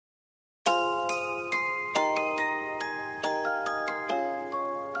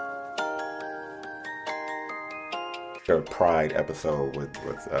a Pride episode with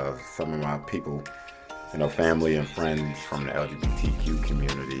some of my people, family and friends from the LGBTQ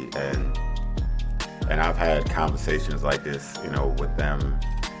community, and I've had conversations like this, with them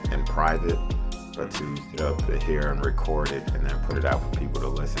in private, but to hear and record it and then put it out for people to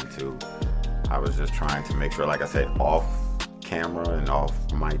listen to. I was just trying to make sure, like I said, off camera and off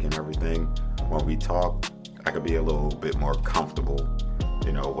mic and everything, when we talk, I could be a little bit more comfortable,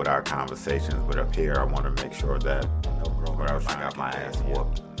 with our conversations. But up here, I want to make sure that I got my ass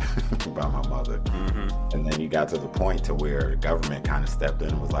whooped by my mother. Mm-hmm. And then you got to the point to where the government kind of stepped in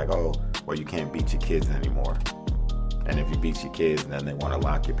and was like, oh, well, you can't beat your kids anymore. And if you beat your kids, then they want to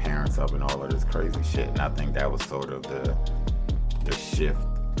lock your parents up and all of this crazy shit. And I think that was sort of the shift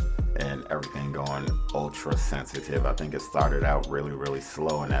and everything going ultra sensitive. I think it started out really, really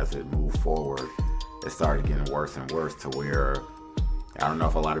slow. And as it moved forward, it started getting worse and worse to where, I don't know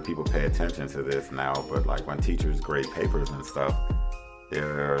if a lot of people pay attention to this now, but like when teachers grade papers and stuff,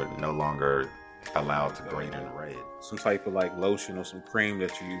 they're no longer allowed to grade in red. Some type of like lotion or some cream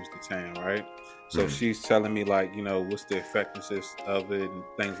that you use to tan, right? So she's telling me like, what's the effectiveness of it and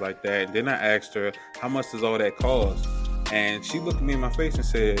things like that. And then I asked her, how much does all that cost? And she looked at me in my face and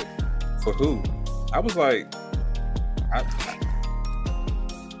said, for who? I was like,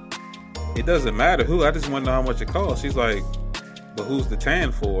 it doesn't matter who. I just want to know how much it costs. She's like, but who's the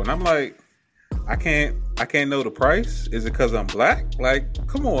tan for? And I'm like, I can't know the price. Is it because I'm black? Like,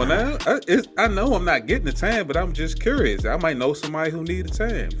 come on now. I know I'm not getting a tan, but I'm just curious. I might know somebody who needs a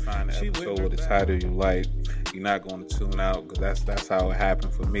tan. Find the episode with the title you like. You're not going to tune out, because that's how it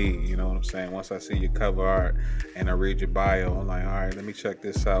happened for me. You know what I'm saying? Once I see your cover art and I read your bio, I'm like, all right, let me check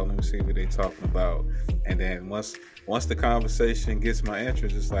this out. Let me see what they're talking about. And then once the conversation gets my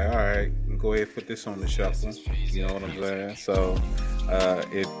interest, it's like, all right, go ahead and put this on the shuffle. You know what I'm saying? So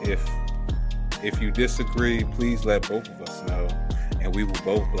if you disagree, please let both of us know, and we will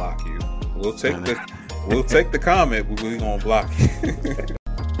both block you. We'll take the comment, but we're gonna block you.